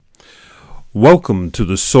Welcome to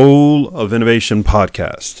the Soul of Innovation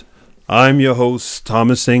podcast. I'm your host,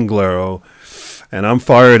 Thomas Anglero, and I'm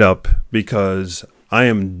fired up because I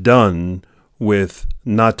am done with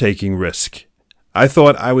not taking risk. I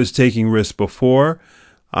thought I was taking risks before.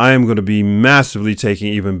 I am going to be massively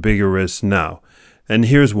taking even bigger risks now. And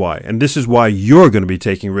here's why. And this is why you're going to be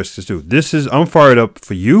taking risks too. I'm fired up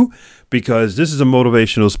for you because this is a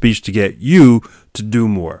motivational speech to get you to do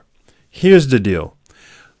more. Here's the deal.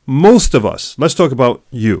 Most of us, let's talk about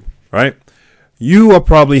you, right? You are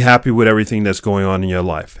probably happy with everything that's going on in your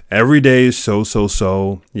life. Every day is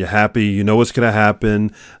so. You're happy. You know what's going to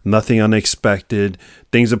happen. Nothing unexpected.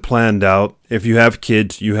 Things are planned out. If you have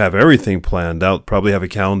kids, you have everything planned out. Probably have a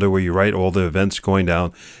calendar where you write all the events going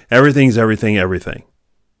down. Everything's everything.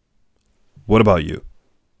 What about you?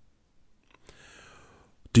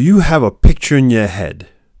 Do you have a picture in your head?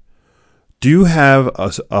 Do you have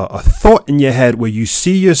a thought in your head where you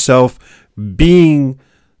see yourself being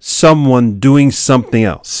someone doing something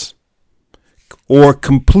else or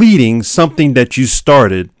completing something that you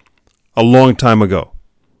started a long time ago,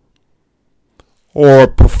 or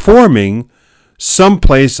performing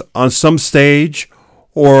someplace on some stage,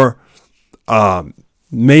 or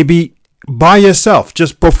maybe by yourself,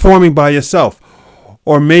 just performing by yourself,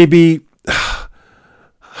 or maybe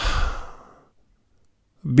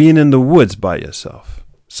being in the woods by yourself.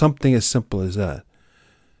 Something as simple as that.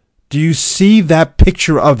 Do you see that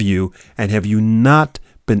picture of you, and have you not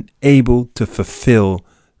been able to fulfill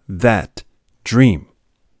that dream?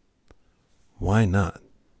 Why not?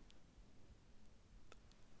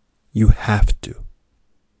 You have to.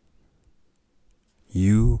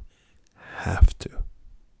 You have to.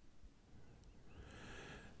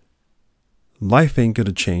 Life ain't going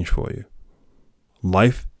to change for you.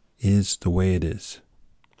 Life is the way it is.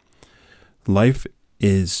 Life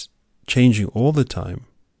is changing all the time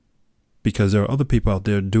because there are other people out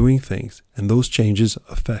there doing things, and those changes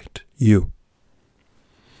affect you.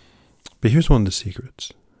 But here's one of the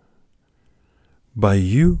secrets. By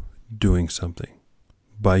you doing something,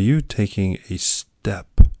 by you taking a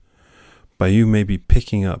step, by you maybe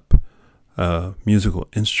picking up a musical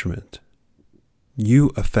instrument,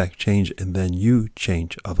 you affect change, and then you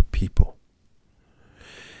change other people.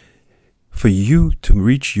 For you to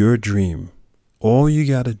reach your dream, all you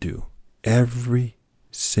got to do every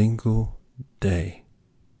single day,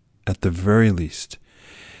 at the very least,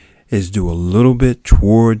 is do a little bit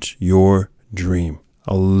towards your dream,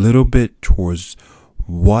 a little bit towards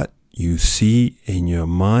what you see in your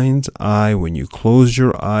mind's eye when you close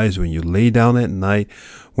your eyes, when you lay down at night,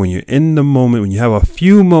 when you're in the moment, when you have a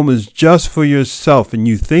few moments just for yourself and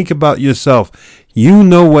you think about yourself. You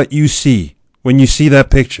know what you see when you see that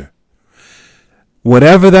picture.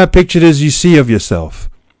 Whatever that picture is you see of yourself,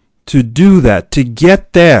 to do that, to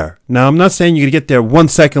get there. Now, I'm not saying you're going to get there 1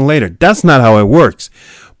 second later. That's not how it works.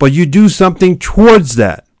 But you do something towards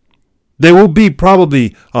that. There will be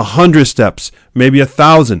probably 100 steps, maybe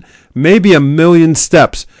 1,000, maybe 1,000,000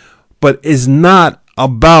 steps. But it's not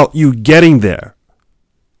about you getting there.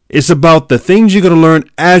 It's about the things you're going to learn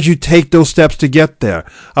as you take those steps to get there.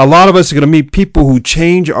 A lot of us are going to meet people who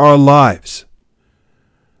change our lives.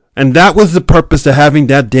 And that was the purpose of having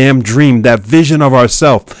that damn dream, that vision of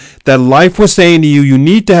ourself. That life was saying to you, you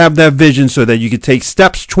need to have that vision so that you can take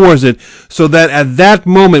steps towards it. So that at that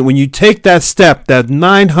moment, when you take that step, that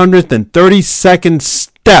 930-second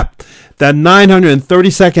step, that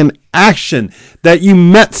 930-second action, that you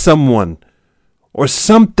met someone or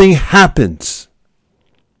something happens,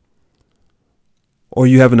 or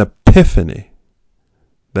you have an epiphany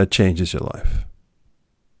that changes your life.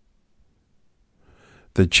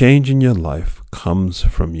 The change in your life comes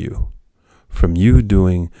from you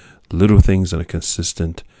doing little things on a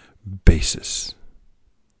consistent basis.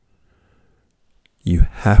 You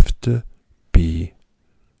have to be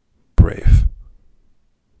brave.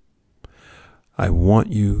 I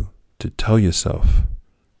want you to tell yourself,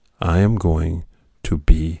 I am going to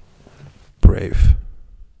be brave.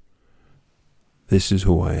 This is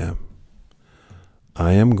who I am.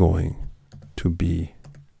 I am going to be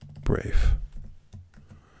brave.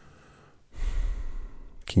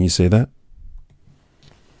 Can you say that?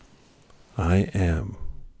 I am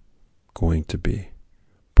going to be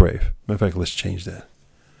brave. Matter of fact, let's change that.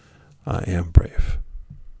 I am brave.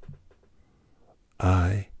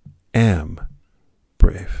 I am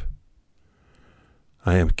brave.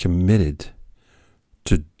 I am committed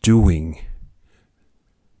to doing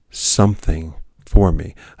something for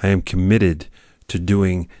me. I am committed to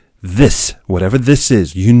doing this, whatever this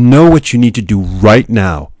is. You know what you need to do right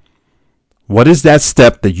now. What is that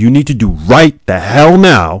step that you need to do right the hell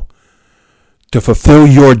now to fulfill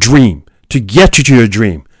your dream, to get you to your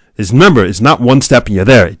dream. Is remember, it's not one step and you're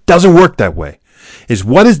there. It doesn't work that way. Is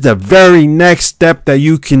what is the very next step that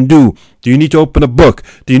you can do? Do you need to open a book?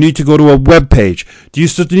 Do you need to go to a web page? Do you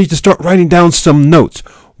need to start writing down some notes?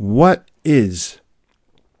 What is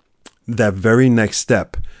that very next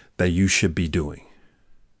step that you should be doing?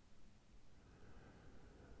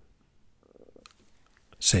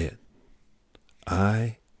 Say it.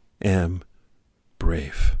 I am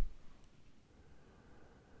brave.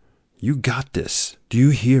 You got this. Do you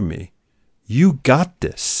hear me? You got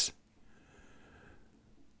this.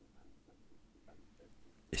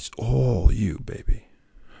 It's all you, baby.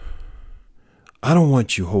 I don't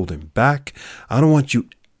want you holding back. I don't want you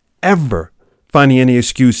ever finding any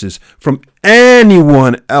excuses from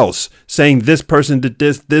anyone else saying this person did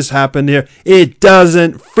this happened here. It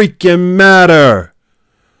doesn't freaking matter.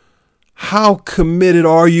 How committed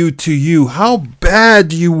are you to you? How bad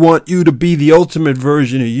do you want you to be the ultimate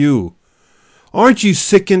version of you? Aren't you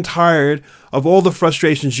sick and tired of all the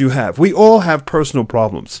frustrations you have? We all have personal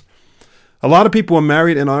problems. A lot of people are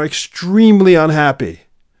married and are extremely unhappy.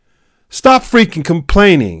 Stop freaking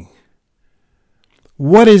complaining.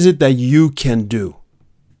 What is it that you can do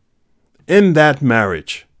in that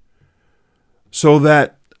marriage so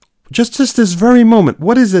that just this very moment,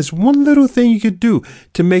 what is this one little thing you could do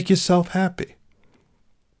to make yourself happy?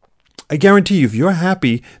 I guarantee you, if you're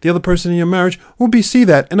happy, the other person in your marriage will see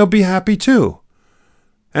that and they'll be happy too.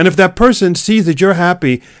 And if that person sees that you're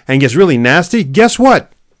happy and gets really nasty, guess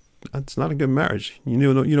what? That's not a good marriage. You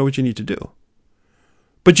know what you need to do.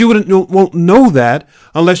 But you won't know that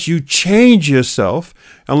unless you change yourself,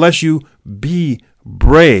 unless you be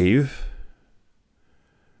brave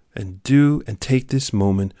and do and take this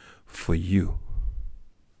moment for you.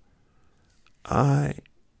 I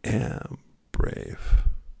am brave.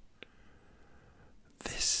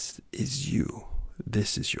 This is you.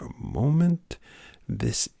 This is your moment.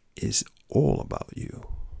 This is all about you.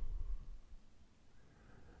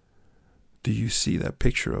 Do you see that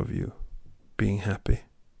picture of you being happy?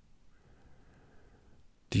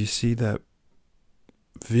 Do you see that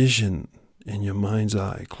vision in your mind's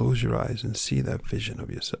eye? Close your eyes and see that vision of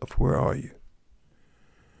yourself. Where are you?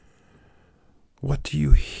 What do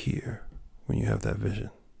you hear when you have that vision?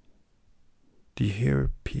 Do you hear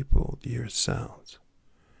people? Do you hear sounds?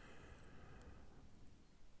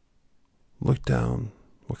 Look down.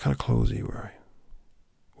 What kind of clothes are you wearing?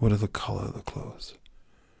 What are the color of the clothes?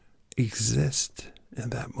 Exist in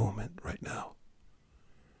that moment right now.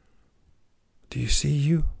 Do you see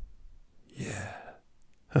you? Yeah.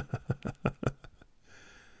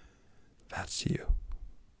 That's you.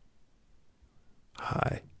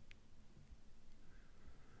 Hi.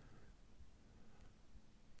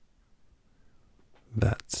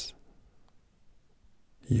 That's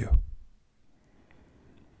you.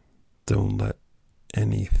 Don't let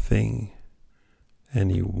anything,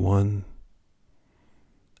 anyone,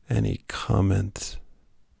 any comment,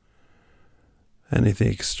 anything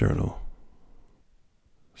external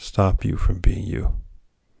stop you from being you.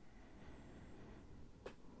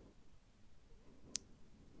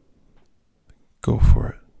 Go for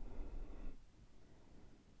it.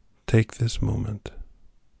 Take this moment.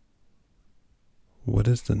 What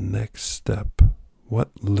is the next step? What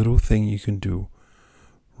little thing you can do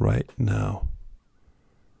right now?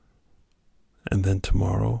 And then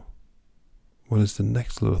tomorrow, what is the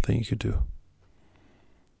next little thing you could do?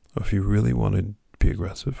 Or if you really want to be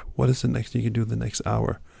aggressive, what is the next thing you can do the next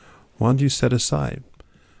hour? Why don't you set aside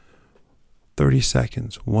 30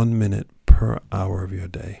 seconds, 1 minute per hour of your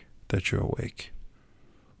day that you're awake?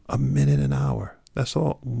 A minute an hour. That's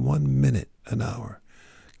all. 1 minute an hour.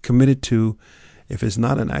 Committed to, if it's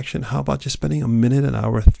not an action, how about just spending a minute an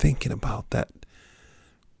hour thinking about that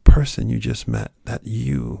person you just met, that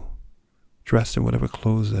you, dressed in whatever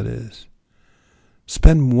clothes that is.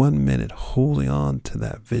 Spend 1 minute holding on to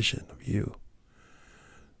that vision of you.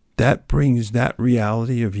 That brings that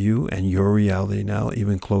reality of you and your reality now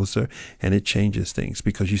even closer, and it changes things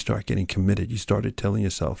because you start getting committed. You started telling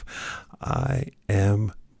yourself, I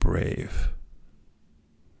am brave.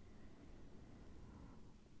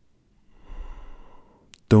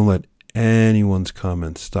 Don't let anyone's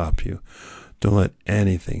comments stop you. Don't let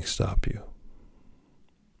anything stop you.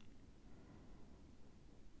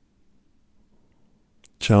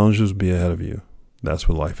 Challenges will be ahead of you. That's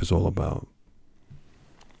what life is all about.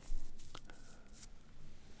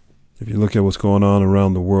 If you look at what's going on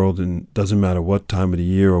around the world, and it doesn't matter what time of the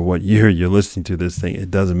year or what year you're listening to this thing, it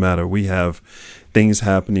doesn't matter. We have things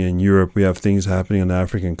happening in Europe. We have things happening on the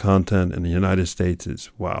African continent, and the United States is,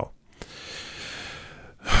 wow.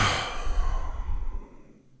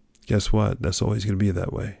 Guess what? That's always going to be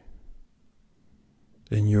that way.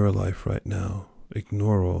 in your life right now.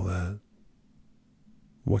 Ignore all that.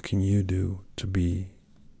 What can you do to be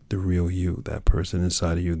the real you, that person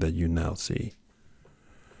inside of you that you now see?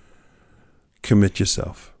 Commit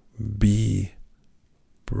yourself. Be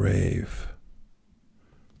brave.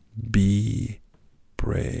 Be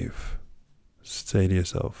brave. Say to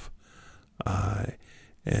yourself, I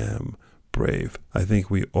am brave. I think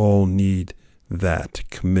we all need that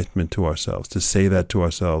commitment to ourselves, to say that to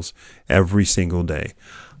ourselves every single day.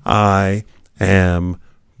 I am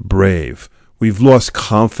brave. We've lost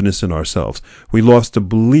confidence in ourselves. We lost the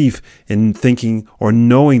belief in thinking or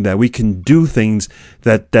knowing that we can do things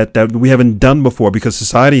that we haven't done before, because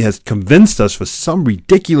society has convinced us for some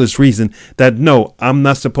ridiculous reason that no, I'm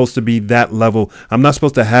not supposed to be that level. I'm not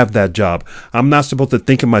supposed to have that job. I'm not supposed to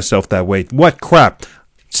think of myself that way. What crap?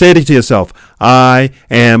 Say it to yourself. I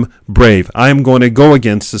am brave. I am going to go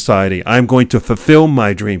against society. I'm going to fulfill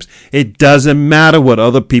my dreams. It doesn't matter what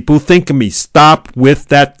other people think of me. Stop with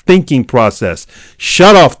that thinking process.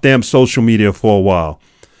 Shut off damn social media for a while.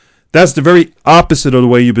 That's the very opposite of the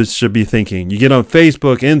way you should be thinking. You get on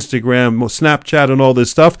Facebook, Instagram, Snapchat, and all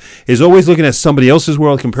this stuff, is always looking at somebody else's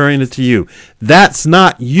world, comparing it to you. That's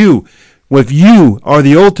not you. If you are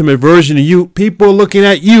the ultimate version of you, people are looking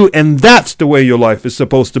at you, and that's the way your life is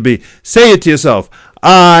supposed to be. Say it to yourself.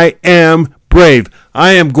 I am brave.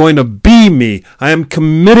 I am going to be me. I am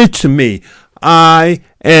committed to me. I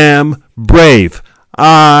am brave.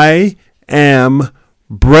 I am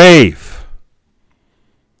brave.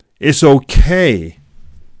 It's okay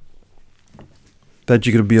that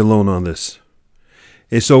you're going to be alone on this.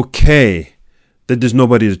 It's okay that there's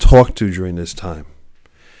nobody to talk to during this time.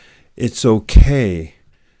 It's okay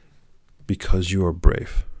because you are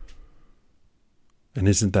brave. And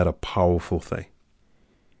isn't that a powerful thing?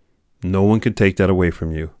 No one can take that away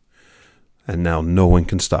from you. And now no one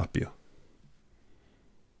can stop you.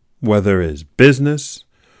 Whether it's business,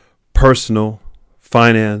 personal,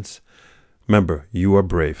 finance, remember, you are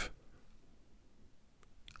brave.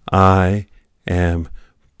 I am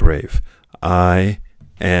brave. I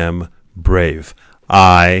am brave.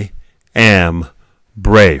 I am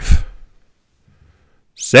brave.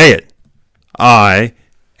 Say it. I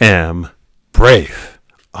am brave.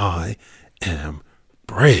 I am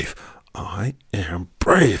brave. I am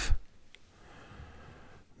brave.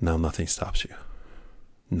 Now nothing stops you.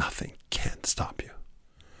 Nothing can stop you.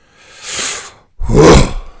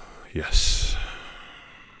 Yes.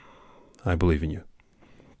 I believe in you.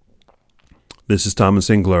 This is Thomas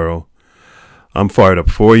Anglero. I'm fired up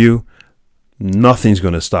for you. Nothing's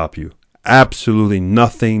going to stop you. Absolutely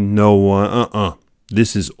nothing, no one,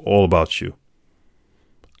 This is all about you.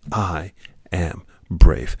 I am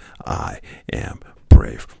brave. I am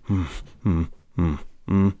brave.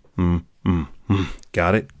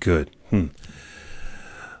 Got it? Good.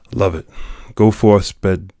 Love it. Go forth,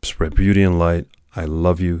 spread beauty and light. I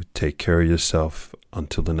love you. Take care of yourself.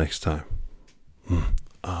 Until the next time.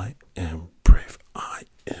 I am